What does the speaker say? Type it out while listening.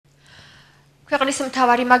ქვეყნის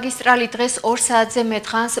მთავარი მაგისტრალი დღეს 2 საათზე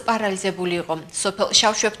მეტხანს პარალიზებული იყო. სოფელ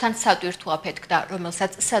შავშვებთან სატვირთო აფეთქდა,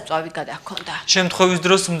 რომელსაც საწვავი გადაჰქონდა. შემთხვევის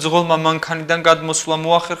დროს მძღოლმა მანქანიდან გადმოსვლა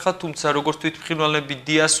მოახერხა, თუმცა როგორც თვითმხილველები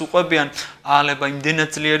დიას უყვებიან, აალება იმდენად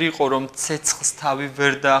ძლიერი იყო, რომ ცეცხლს თავი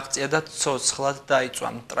ვერ დააღწია და ცოცხლად დაიწვა.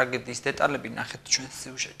 ტრაგედიის დეტალები ნახეთ ჩვენს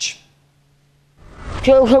სიუჟეტში.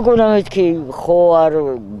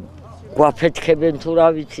 გვაფეთქებენ თუ რა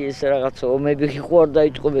ვიცი ეს რაღაცა ომები ხარ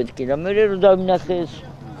დაიწყობენ კი და მე რომ დამინახე ეს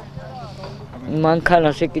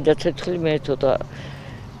მანქანას ეკიდა ცეცხლი მე ცოტა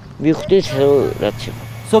მივხვდით რაც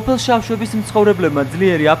სოფელ შავშვების მცხოვრებლებმა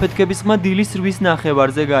ძლიერი აფეთქების ხმა დილის 8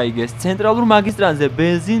 ნახევარზე გაიგეს. ცენტრალურ მაგისტრალზე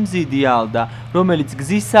ბენზინ მზიდი ალდა, რომელიც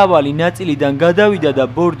გზის სავალი ნაწილიდან გადავიდა და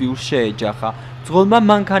ბორდიურს შეეჯახა. მძღოლმა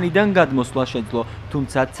მანქანიდან გადმოსვლა შეძლო,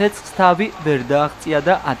 თუმცა ცეცხლს თავი ვერ დააღწია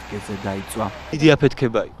და ადგილზე დაიწვა. დიდი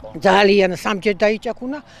აფეთქება იყო. ძალიან სამჯერ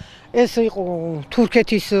დაიჭაკუნა. ეს იყო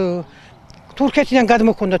თურქეთიდან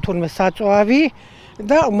გადმოქონდა თურმე საწვავი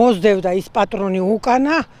და მოძდევდა ის პატრონი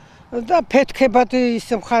უკანა და ფეთქებად ის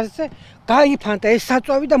მხარზე გაიფანტა ეს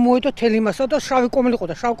საწვავი და მოედო თელი მასა და შავი კომლი იყო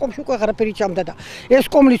და შავ კომში უკვე აღარაფერი ჭამდა და ეს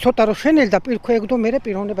კომლი ცოტა რო შენელდა პირქვე ეგდო მე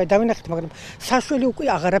პიროვნება დავინახეთ, მაგრამ საშველი უკვე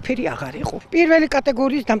აღარაფერი აღარ იყო. პირველი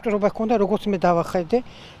კატეგორიის დამწვრობა ჰქონდა, როგორც მე დავახედე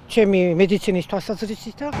ჩემი მედიცინის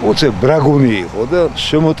თვალსაზრისით და უცე ბრაგუნი იყო და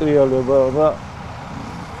შემოტრიალება და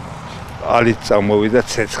ალით წამოვიდა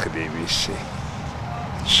ცეცხლი მისი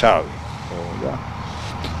შავი და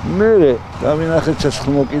მე დავინახეთ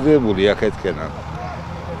ცეცხლმოკიდებული აქეთკენან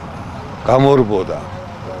გამორბოდა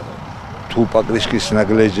თუ პაკრიშკის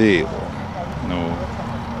ნაგლეჯი იყო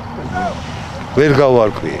ვერ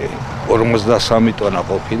გავარკვიე 53 ტონა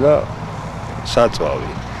ყოფილა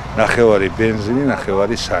საწვავი ნახევარი ბენზინი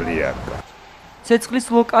ნახევარი სალიარკა ცეცხლის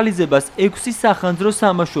ლოკალიზებას 6 სახანძრო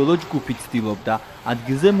სამაშველო ჯგუფი ცდილობდა.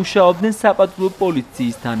 ადგილზე მუშაობდნენ საპატრულო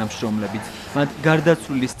პოლიციის თანამშრომლებიც. მათ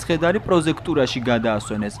გარდაცვლილის ცხედარი პროზექტურაში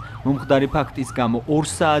გადაასვენეს. მომხდარი ფაქტის გამო 2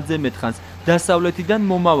 საათზე მეტხანს დასავლეთიდან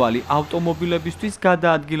მომავალი ავტომობილებისთვის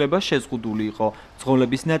გადაადგილება შეზღუდული იყო.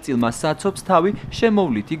 მძღოლების ნაწილმა საცობს თავი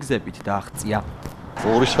შემოვლითი გზებით დააღწია.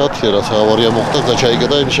 2 საათია რაც ავარია მოხდა და ჩაიგა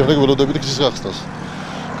და იმის შემდეგ ველოდებით გზის გახსნას.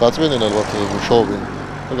 გაწმენენ ალბათ მუშაობენ.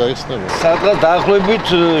 სადღაც დაახლოებით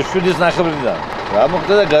 7-ის ნახევრიდან. რა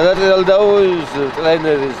მოხდა და გადატრიალდა ის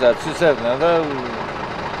ტრენერის და ცისერნა და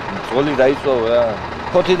მძღოლი დაიწყო რა.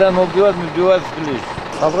 ფოთიდან მივდივართ თბილისში.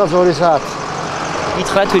 სადღაც 2 საათი.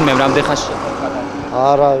 ითხრათ ვინმე რამდენ ხანში?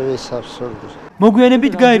 არავის აბსოლუტურად.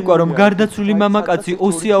 მოგვიანებით გაირკვა, რომ გარდაცვლილი მამაკაცი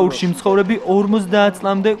ოსიაურში მცხოვრები 50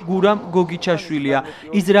 წლამდე გურამ გოგიჩაშვილია.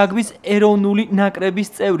 ის რაგბის ეროვნული ნაკრების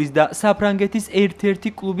წევრის და საფრანგეთის ერთ-ერთი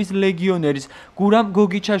კლუბის ლეგიონერის გურამ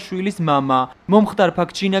გოგიჩაშვილის მამა. მომხდარ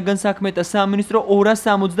ფაქტში შინაგან საქმეთა სამინისტრო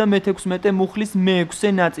 276 მუხლის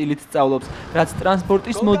მე-6 ნაწილით სწავლობს, რაც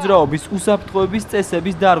ტრანსპორტის მოძრაობის უსაფრთხოების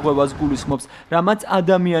წესების დარღვევას გულისხმობს, რამაც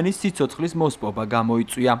ადამიანის სიცოცხლის მოსპობა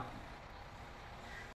გამოიწვია.